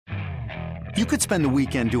You could spend the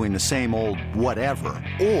weekend doing the same old whatever,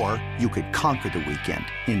 or you could conquer the weekend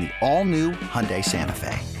in the all-new Hyundai Santa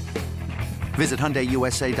Fe. Visit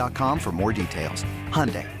HyundaiUSA.com for more details.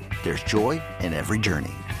 Hyundai, there's joy in every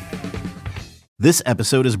journey. This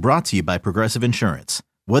episode is brought to you by Progressive Insurance.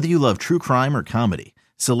 Whether you love true crime or comedy,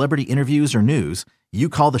 celebrity interviews or news, you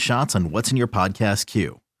call the shots on what's in your podcast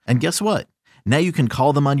queue. And guess what? Now you can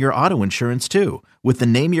call them on your auto insurance too with the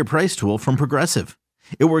Name Your Price tool from Progressive.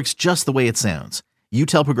 It works just the way it sounds. You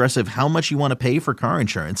tell Progressive how much you want to pay for car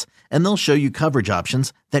insurance, and they'll show you coverage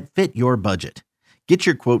options that fit your budget. Get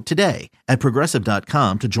your quote today at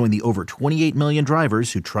Progressive.com to join the over 28 million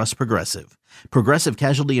drivers who trust Progressive. Progressive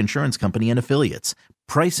Casualty Insurance Company and Affiliates.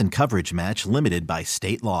 Price and coverage match limited by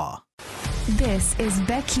state law. This is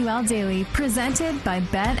BetQL Daily, presented by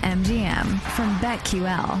BetMGM from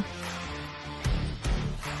BetQL.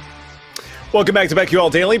 Welcome back to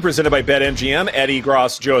BetQL Daily, presented by BetMGM. Eddie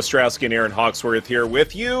Gross, Joe Ostrowski, and Aaron Hawksworth here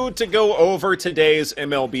with you to go over today's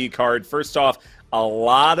MLB card. First off, a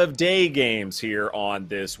lot of day games here on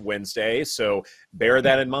this Wednesday, so bear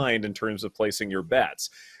that in mind in terms of placing your bets.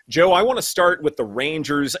 Joe, I want to start with the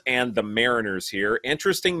Rangers and the Mariners here.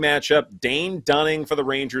 Interesting matchup. Dane Dunning for the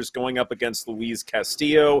Rangers going up against Luis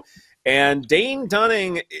Castillo. And Dane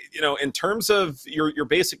Dunning, in terms of your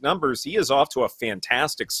basic numbers, he is off to a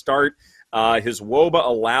fantastic start. His WOBA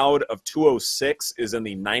allowed of 206 is in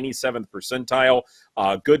the 97th percentile.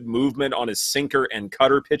 Good movement on his sinker and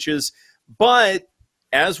cutter pitches. But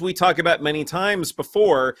as we talk about many times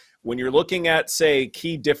before, when you're looking at, say,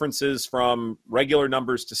 key differences from regular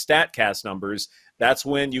numbers to StatCast numbers, that's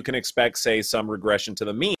when you can expect, say, some regression to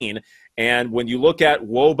the mean. And when you look at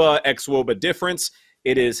WOBA x-WOBA difference,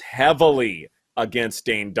 it is heavily against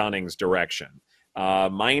Dane Dunning's direction.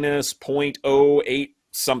 Minus 0.08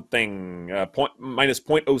 something, minus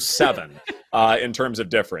 0.07 in terms of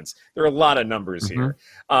difference. There are a lot of numbers here.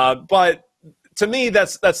 But to me,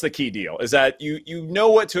 that's the key deal, is that you know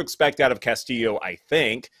what to expect out of Castillo, I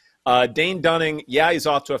think. Dane Dunning, yeah, he's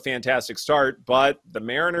off to a fantastic start, but the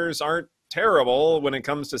Mariners aren't terrible when it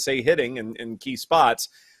comes to, say, hitting in key spots.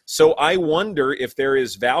 So I wonder if there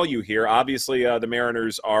is value here. Obviously, the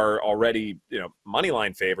Mariners are already,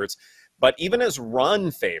 moneyline favorites. But even as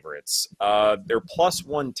run favorites, they're plus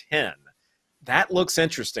 110. That looks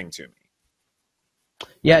interesting to me.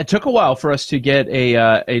 Yeah, it took a while for us to get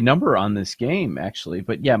a number on this game, actually.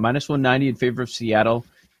 But yeah, minus 190 in favor of Seattle.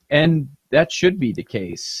 And that should be the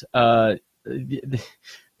case. The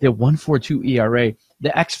 1.42 ERA, the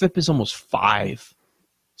xFIP is almost 5.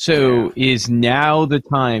 So is now the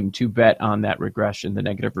time to bet on that regression, the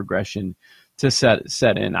negative regression, to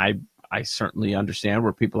set in. I certainly understand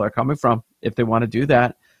where people are coming from if they want to do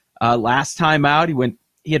that. Last time out,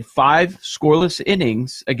 he had 5 scoreless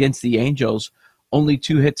innings against the Angels, only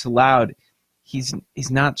 2 hits allowed. He's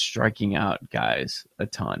not striking out guys a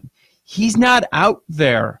ton. He's not out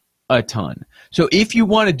there a ton. So if you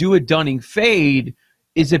want to do a Dunning fade,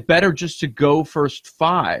 is it better just to go first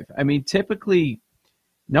 5? I mean, typically,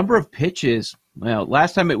 number of pitches, well,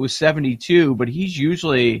 last time it was 72, but he's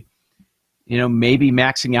usually, maybe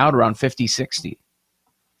maxing out around 50, 60.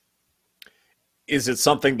 Is it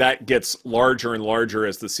something that gets larger and larger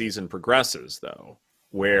as the season progresses, though?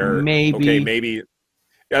 Where maybe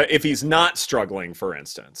if he's not struggling, for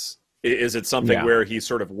instance, is it something where he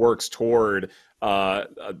sort of works toward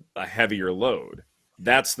a heavier load?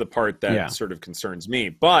 That's the part that sort of concerns me.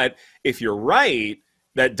 But if you're right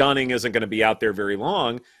that Dunning isn't going to be out there very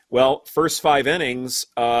long, well, first 5 innings,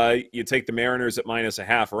 you take the Mariners at minus a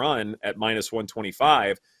half run at minus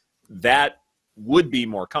 125. That would be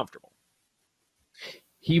more comfortable.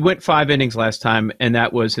 He went 5 innings last time, and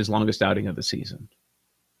that was his longest outing of the season.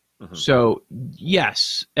 Mm-hmm. So,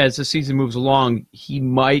 yes, as the season moves along, he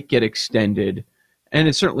might get extended, and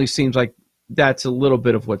it certainly seems like that's a little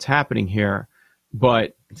bit of what's happening here,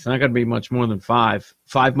 but it's not going to be much more than 5.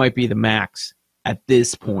 5 might be the max at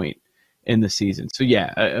this point in the season. So,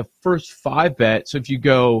 yeah, a first 5 bet. So if you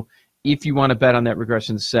want to bet on that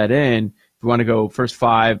regression set in, if you want to go first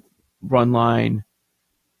 5 run line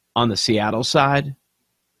on the Seattle side,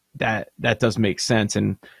 that does make sense.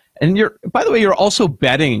 And by the way, you're also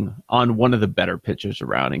betting on one of the better pitchers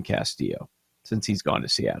around in Castillo since he's gone to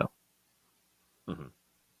Seattle. Mm-hmm.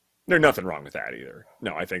 There's nothing wrong with that either.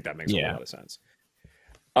 No, I think that makes a lot of sense.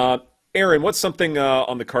 Aaron, what's something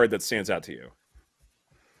on the card that stands out to you?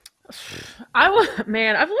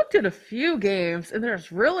 I've looked at a few games, and there's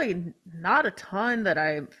really not a ton that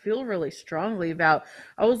I feel really strongly about.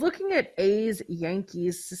 I was looking at A's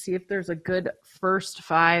Yankees to see if there's a good first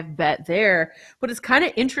 5 bet there, but it's kind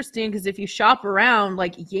of interesting because if you shop around,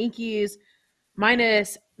 like Yankees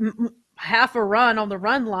minus half a run on the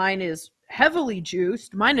run line is heavily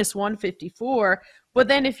juiced, minus 154. But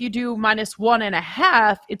then if you do minus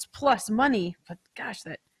 1.5, it's plus money. But gosh,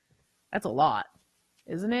 that's a lot,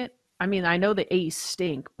 isn't it? I mean, I know the A's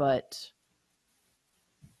stink, but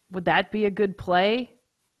would that be a good play?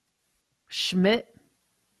 Schmidt?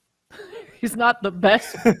 He's not the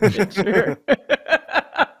best pitcher.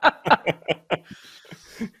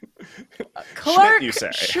 Clark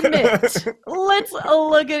Schmidt. Let's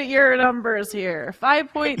look at your numbers here.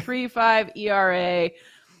 5.35 ERA.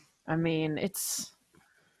 I mean, it's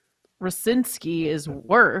Rosinski is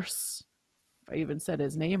worse. If I even said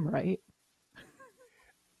his name right.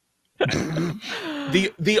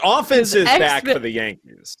 The offense is back for the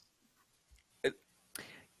Yankees.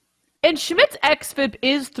 And Schmidt's xFIP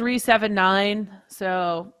is 3.79,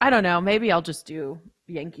 so I don't know. Maybe I'll just do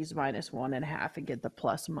Yankees minus 1.5 and get the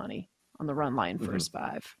plus money on the run line first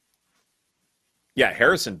 5. Yeah,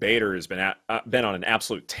 Harrison Bader has been on an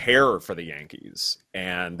absolute terror for the Yankees,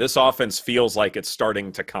 and this offense feels like it's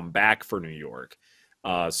starting to come back for New York.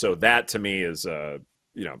 So that to me is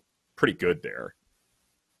pretty good there.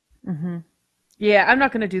 Mm-hmm. Yeah, I'm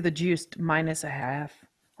not going to do the juiced minus 0.5.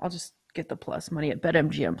 I'll just get the plus money at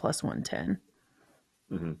BetMGM plus 110.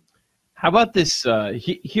 Mm-hmm. How about this?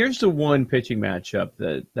 Here's the one pitching matchup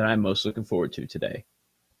that I'm most looking forward to today.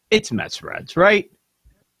 It's Mets Reds, right?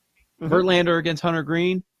 Mm-hmm. Verlander against Hunter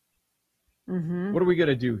Green. Mm-hmm. What are we going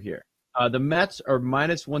to do here? The Mets are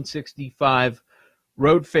minus 165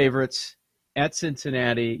 road favorites at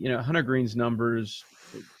Cincinnati. You know, Hunter Green's numbers,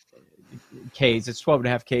 Ks, it's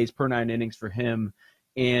 12.5 Ks per 9 innings for him.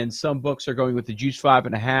 And some books are going with the juice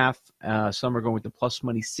 5.5. Some are going with the plus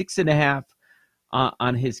money 6.5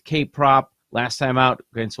 on his K prop. Last time out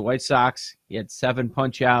against the White Sox, he had 7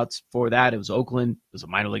 punch outs. For that, it was Oakland. It was a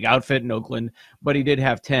minor league outfit in Oakland, but he did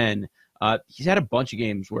have 10. He's had a bunch of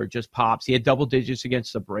games where it just pops. He had double digits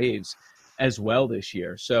against the Braves as well this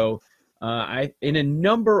year. So in a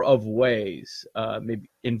number of ways, maybe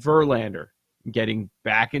in Verlander, getting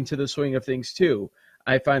back into the swing of things too,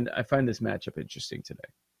 I find this matchup interesting today.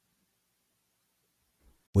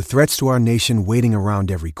 With threats to our nation waiting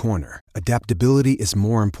around every corner, adaptability is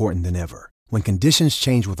more important than ever. When conditions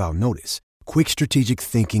change without notice, quick strategic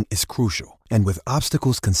thinking is crucial. And with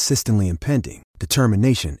obstacles consistently impending,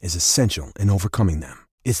 determination is essential in overcoming them.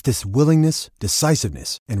 It's this willingness,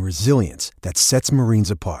 decisiveness, and resilience that sets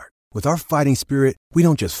Marines apart. With our fighting spirit, we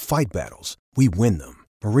don't just fight battles, we win them.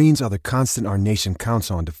 Marines are the constant our nation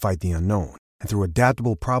counts on to fight the unknown. And through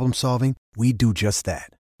adaptable problem solving, we do just that.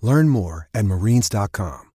 Learn more at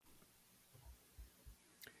Marines.com.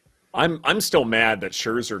 I'm still mad that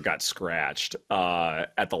Scherzer got scratched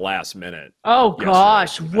at the last minute. Oh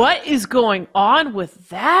gosh, what is going on with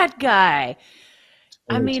that guy?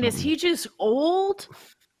 I mean, is he just old?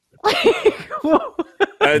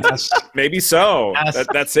 Maybe so.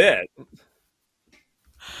 That's it.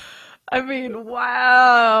 I mean,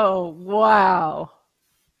 wow.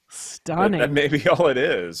 Stunning. That may be all it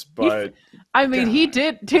is, but he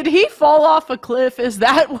did he fall off a cliff? Is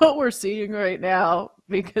that what we're seeing right now?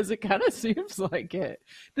 Because it kind of seems like it.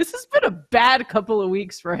 This has been a bad couple of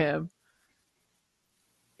weeks for him.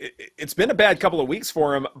 It's been a bad couple of weeks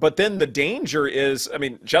for him, but then the danger is,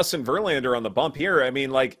 Justin Verlander on the bump here.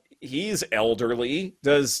 He's elderly.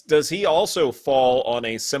 Does he also fall on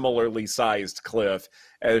a similarly sized cliff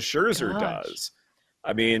as Scherzer does?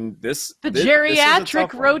 The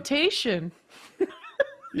geriatric rotation.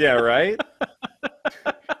 Yeah, right?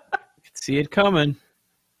 See it coming.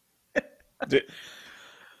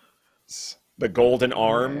 The Golden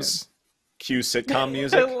Arms, cue sitcom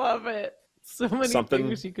music. I love it. So many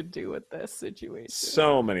things you could do with this situation.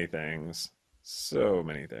 So many things.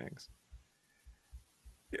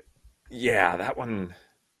 Yeah, that one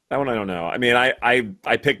I don't know.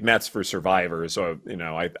 I picked Mets for Survivor, so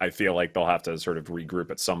I feel like they'll have to sort of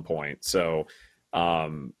regroup at some point. So,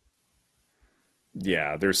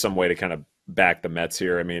 there's some way to kind of back the Mets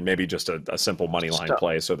here. Maybe just a simple money line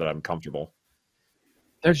play so that I'm comfortable.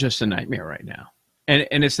 They're just a nightmare right now.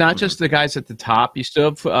 And it's not just the guys at the top. You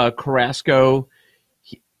still have Carrasco.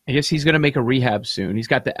 I guess he's going to make a rehab soon. He's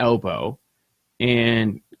got the elbow.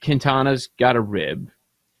 And Quintana's got a rib.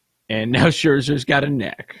 And now Scherzer's got a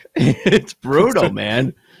neck. It's brutal,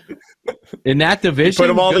 man. In that division, you put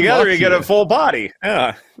them all together, you get a full body.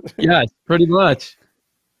 Yeah. Yeah, pretty much.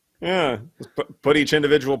 Yeah. Put each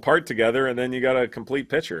individual part together, and then you got a complete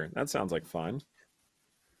picture. That sounds like fun.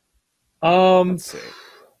 Let's see.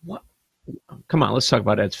 What? Come on, let's talk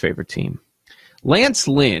about Ed's favorite team. Lance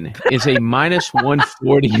Lynn is a minus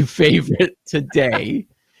 140 favorite today.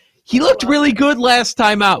 He looked really good last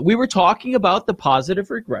time out. We were talking about the positive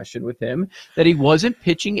regression with him, that he wasn't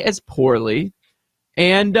pitching as poorly,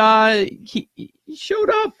 and he showed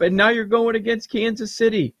up. And now you're going against Kansas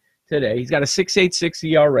City today. He's got a 6.86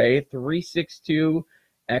 ERA, 3.62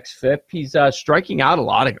 xFIP. He's striking out a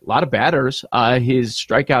lot of batters. His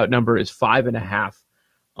strikeout number is 5.5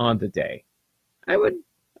 on the day.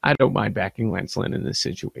 I don't mind backing Lance Lynn in this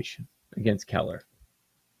situation against Keller.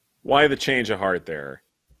 Why the change of heart there?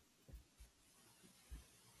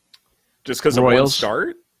 Just because of one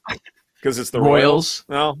start? Because it's the Royals?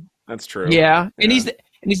 No, that's true. Yeah, and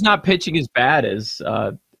he's not pitching as bad as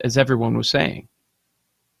everyone was saying.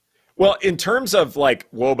 Well, in terms of like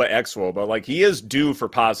WOBA x WOBA, like he is due for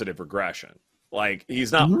positive regression. Like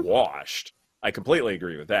he's not washed. I completely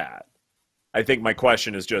agree with that. I think my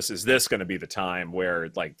question is just, is this going to be the time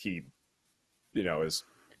where like he, is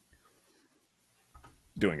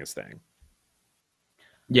doing his thing?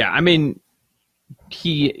 Yeah, I mean,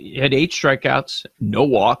 he had 8 strikeouts, no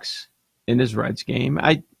walks in his Reds game.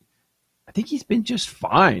 I think he's been just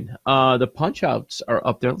fine. The punch outs are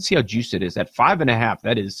up there. Let's see how juiced it is. At 5.5,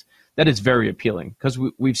 that is very appealing because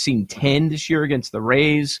we've seen 10 this year against the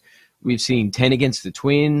Rays. We've seen 10 against the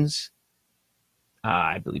Twins.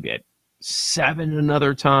 I believe he had 7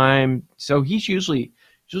 another time. So he's usually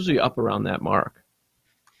up around that mark.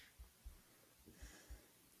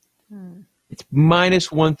 It's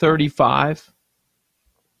minus 135.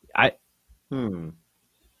 I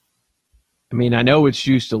mean, I know it's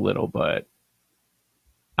juiced a little, but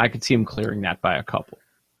I could see him clearing that by a couple.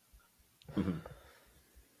 Mm-hmm.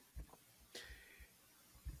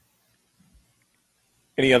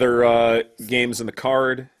 Any other games in the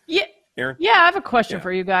card? Yeah. Aaron? Yeah, I have a question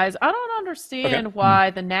for you guys. I don't understand why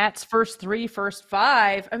the Nats' first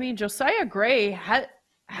 5. I mean, Josiah Gray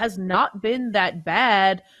has not been that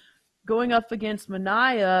bad going up against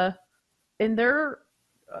Manaea, and they're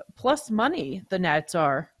plus money, the Nats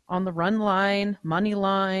are, on the run line, money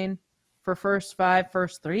line for first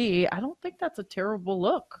 3. I don't think that's a terrible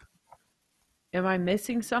look. Am I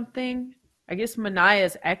missing something? I guess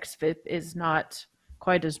Manaea's xFIP is not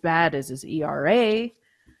quite as bad as his ERA.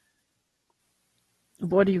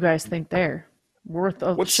 What do you guys think there? Worth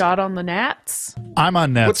a shot on the Nats? I'm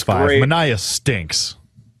on Nats 5. Manaea stinks.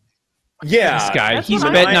 Yeah. This guy, he's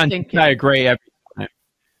betting on Josiah Gray every time.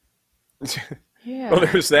 Yeah. Well,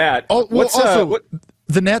 there's that. Oh, well,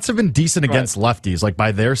 the Nats have been decent against lefties, like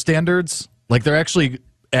by their standards. Like they're actually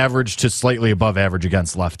average to slightly above average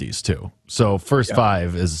against lefties too. So first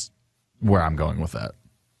 5 is where I'm going with that.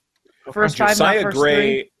 First 5, Josiah not first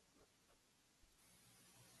Gray. 3?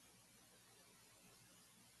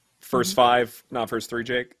 First 5, not first 3,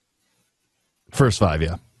 Jake? First 5,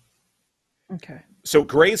 yeah. Okay. So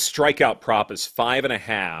Gray's strikeout prop is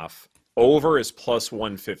 5.5. Over is plus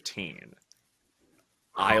 115.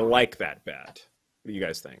 I like that bet. What do you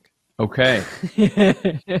guys think? Okay.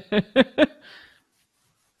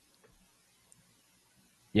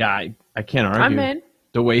 Yeah, I can't argue. I'm in.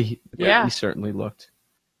 The way he certainly looked.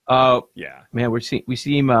 Yeah. Man, we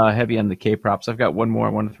see him heavy on the K props. I've got one more I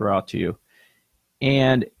want to throw out to you.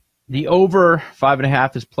 And the over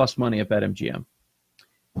 5.5 is plus money at BetMGM.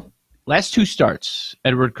 Last 2 starts,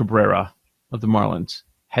 Edward Cabrera of the Marlins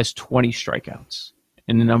has 20 strikeouts,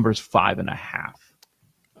 and the number is 5.5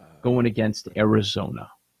 going against Arizona.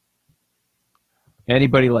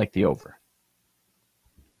 Anybody like the over?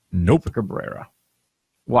 Nope. For Cabrera.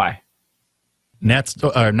 Why? Not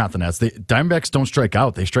the Nats. The Diamondbacks don't strike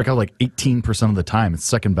out. They strike out like 18% of the time. It's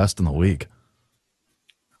second best in the league.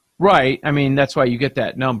 Right. I mean, that's why you get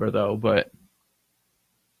that number, though, but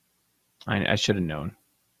I should have known.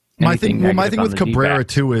 My thing with Cabrera,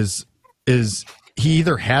 too, is he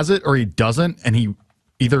either has it or he doesn't, and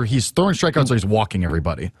he's throwing strikeouts or he's walking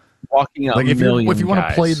everybody. Walking out, like if you want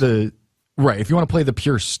to play if you want to play the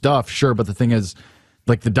pure stuff, sure. But the thing is,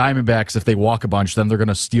 like the Diamondbacks, if they walk a bunch, then they're going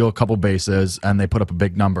to steal a couple bases and they put up a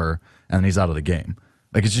big number, and he's out of the game.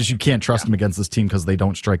 Like it's just you can't trust him against this team because they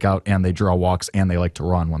don't strike out and they draw walks and they like to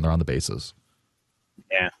run when they're on the bases.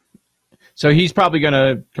 Yeah. So he's probably going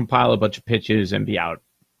to compile a bunch of pitches and be out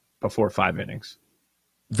before 5 innings.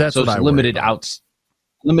 That's so what it's limited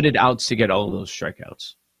outs to get all of those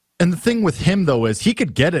strikeouts. And the thing with him, though, is he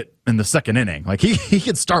could get it in the second inning. Like, he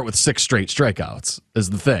could start with 6 straight strikeouts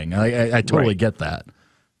is the thing. I totally get that.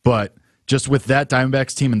 But just with that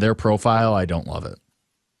Diamondbacks team and their profile, I don't love it.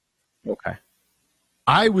 Okay.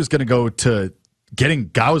 I was going to go to getting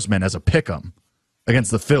Gausman as a pick'em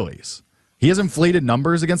against the Phillies. He has inflated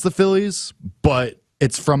numbers against the Phillies, but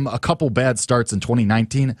it's from a couple bad starts in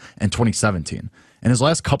 2019 and 2017. And his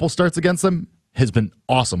last couple starts against them, has been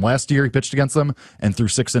awesome. Last year he pitched against them and threw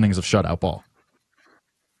 6 innings of shutout ball.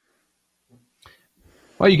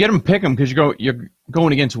 Well, you get him pick him because you're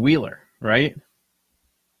going against Wheeler, right?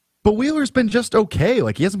 But Wheeler's been just okay.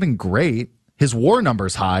 Like, he hasn't been great. His WAR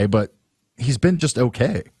number's high, but he's been just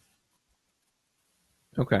okay.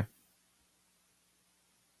 Okay.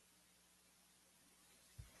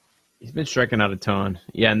 He's been striking out a ton.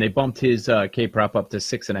 Yeah, and they bumped his K-prop up to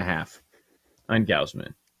 6.5 on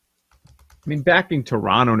Gausman. I mean, backing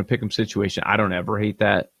Toronto in a pick'em situation, I don't ever hate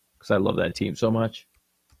that because I love that team so much.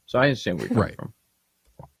 So I understand where you're coming from.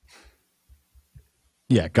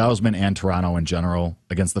 Yeah, Gausman and Toronto in general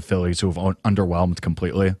against the Phillies, who have underwhelmed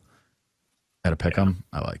completely at a pick'em,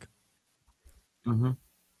 I like. Mm-hmm.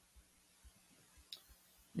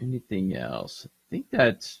 Anything else? I think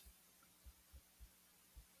that's...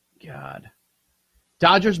 God.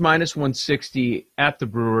 Dodgers minus 160 at the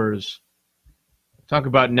Brewers. Talk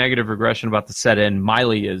about negative regression about the set-in.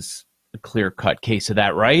 Miley is a clear-cut case of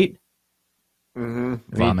that, right?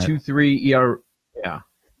 Mm-hmm. I mean, 2.3 ERA. Yeah.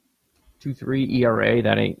 2.3 ERA.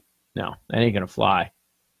 That ain't gonna fly.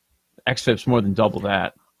 XFIP's more than double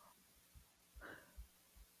that.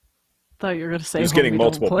 Thought you were gonna say he's getting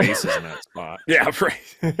multiple bases in that spot. Yeah, right.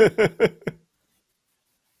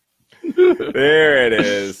 There it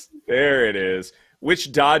is. There it is.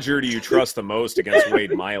 Which Dodger do you trust the most against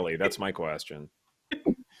Wade Miley? That's my question.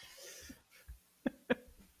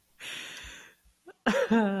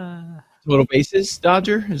 Total bases,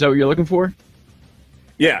 Dodger? Is that what you're looking for?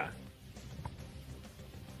 Yeah.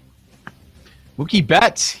 Mookie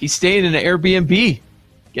Betts. He's staying in an Airbnb,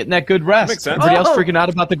 getting that good rest. Makes sense. Everybody else freaking out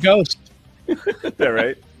about the ghost. Yeah,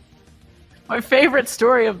 right. My favorite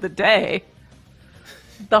story of the day.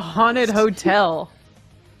 The haunted hotel.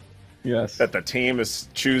 Yes. That the team is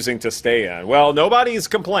choosing to stay in. Well, nobody's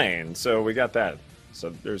complained, so we got that.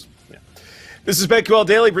 So there's... Yeah. This is BetQL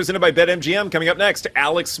Daily, presented by BetMGM. Coming up next,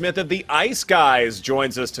 Alex Smith of the Ice Guys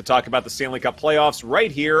joins us to talk about the Stanley Cup playoffs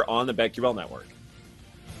right here on the BetQL Network.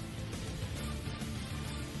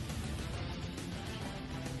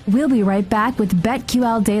 We'll be right back with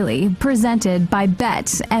BetQL Daily, presented by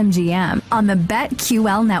BetMGM on the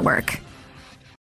BetQL Network.